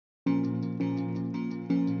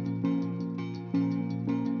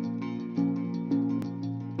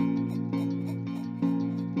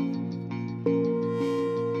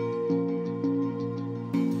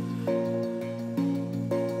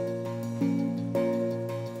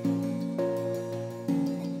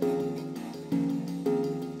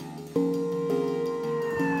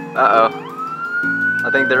Uh-oh.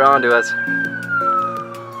 I think they're on to us.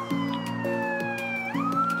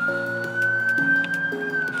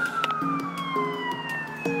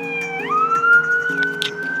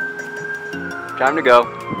 Time to go.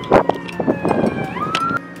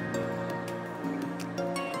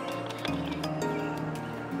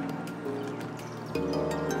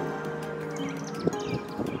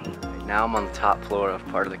 Now I'm on the top floor of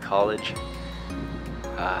part of the college.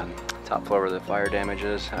 Top floor where the fire damage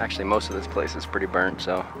is. Actually, most of this place is pretty burnt,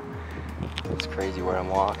 so it's crazy where I'm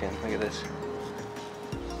walking. Look at this.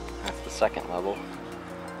 That's the second level.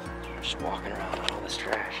 I'm just walking around with all this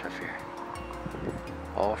trash up here.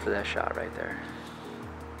 All for that shot right there.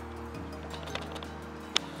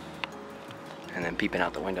 And then peeping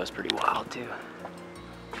out the window is pretty wild too.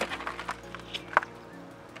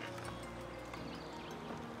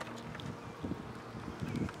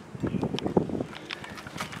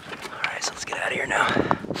 Alright, so let's get out of here now.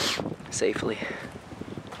 Safely.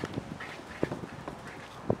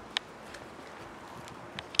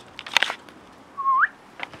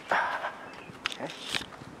 Okay.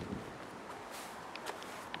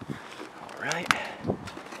 Alright.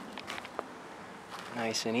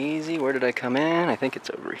 Nice and easy. Where did I come in? I think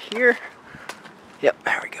it's over here. Yep,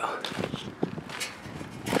 there we go.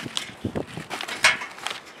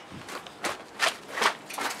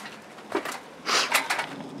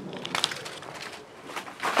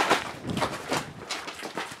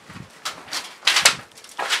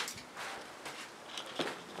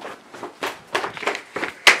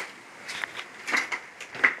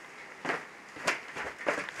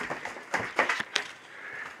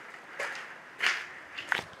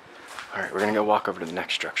 Alright, we're gonna go walk over to the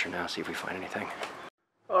next structure now, see if we find anything.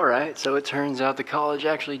 Alright, so it turns out the college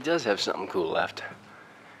actually does have something cool left.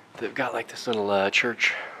 They've got like this little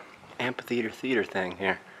church amphitheater theater thing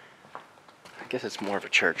here. I guess it's more of a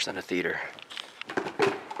church than a theater.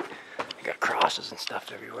 They got crosses and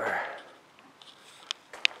stuff everywhere.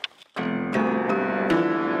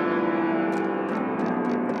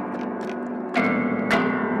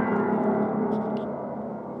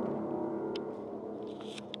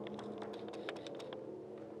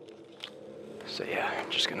 So yeah, I'm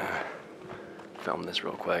just gonna film this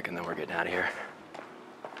real quick and then we're getting out of here.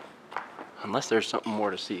 Unless there's something more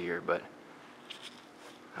to see here, but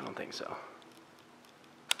I don't think so.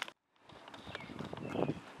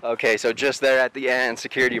 Okay, so just there at the end,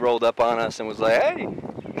 security rolled up on us and was like, hey,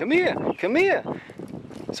 come here, come here.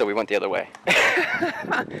 So we went the other way.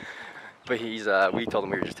 But we told him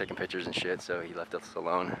we were just taking pictures and shit, so he left us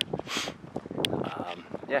alone.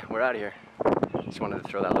 Yeah, we're out of here. Just wanted to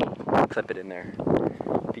throw that little clip it in there.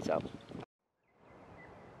 Peace out.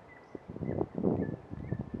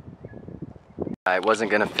 I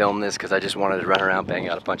wasn't gonna film this because I just wanted to run around, bang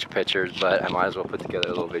out a bunch of pictures, but I might as well put together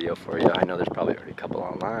a little video for you. I know there's probably already a couple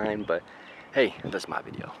online, but hey, that's my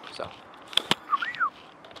video, so.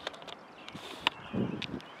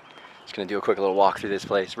 Just gonna do a quick little walk through this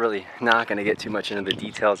place. Really not gonna get too much into the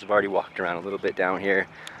details. I've already walked around a little bit down here.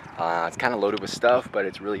 It's kind of loaded with stuff, but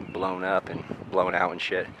it's really blown up and blown out and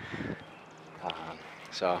shit.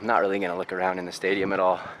 So I'm not really gonna look around in the stadium at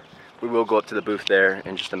all. We will go up to the booth there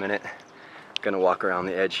in just a minute. Gonna walk around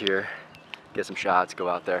the edge here, get some shots, go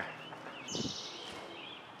out there.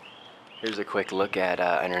 Here's a quick look at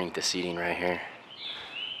underneath the seating right here.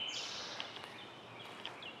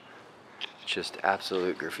 Just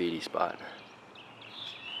absolute graffiti spot.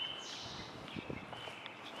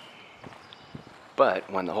 But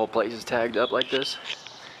when the whole place is tagged up like this,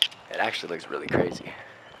 it actually looks really crazy.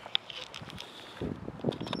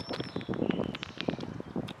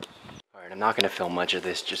 Alright, I'm not going to film much of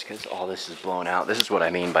this just because all this is blown out. This is what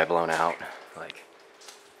I mean by blown out. Like,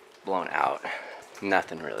 blown out.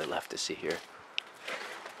 Nothing really left to see here.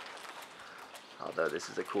 Although this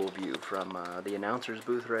is a cool view from the announcer's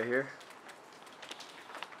booth right here.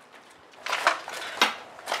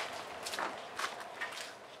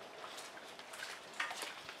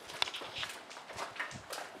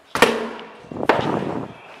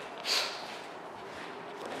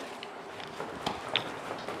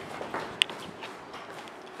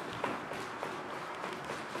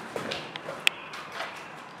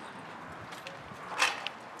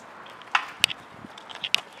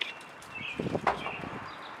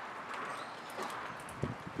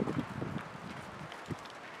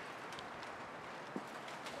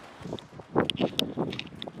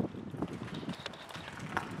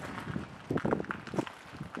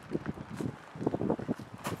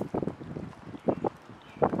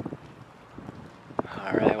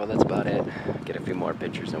 Alright, well that's about it. Get a few more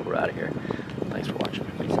pictures and we're out of here. Thanks for watching.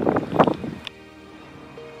 Peace out.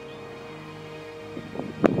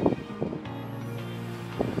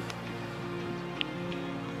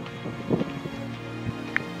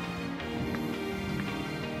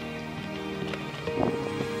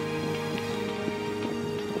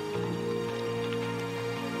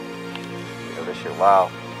 this shit. Wow.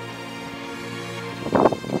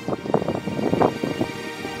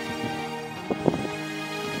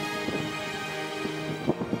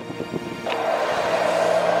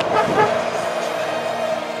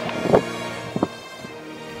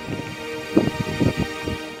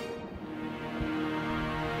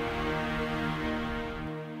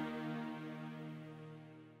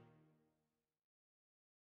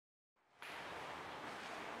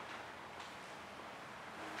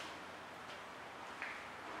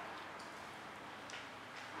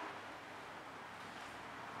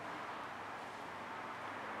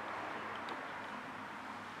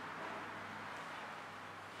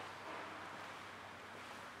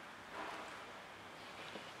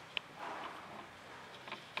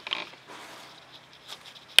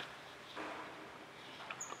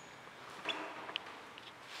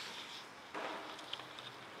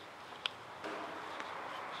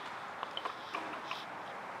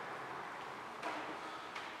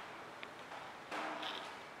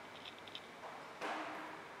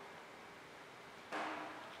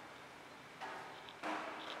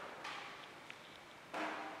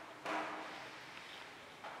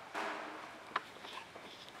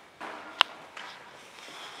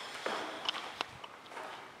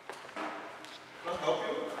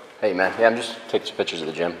 Hey man, yeah, I'm just taking some pictures of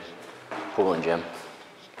the gym, pool and gym,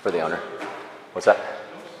 for the owner. What's that?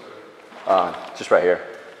 Just right here.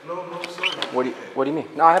 No, sir. What do you mean?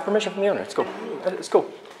 No, I have permission from the owner. It's cool. It's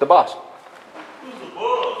cool. The boss. Who's the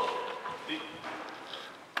boss?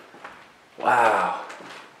 Wow.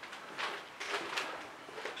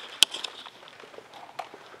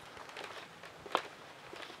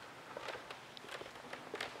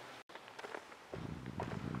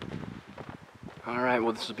 All right,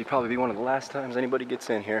 well, this will probably be one of the last times anybody gets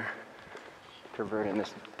in here, converting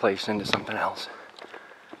this place into something else.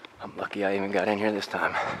 I'm lucky I even got in here this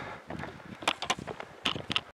time.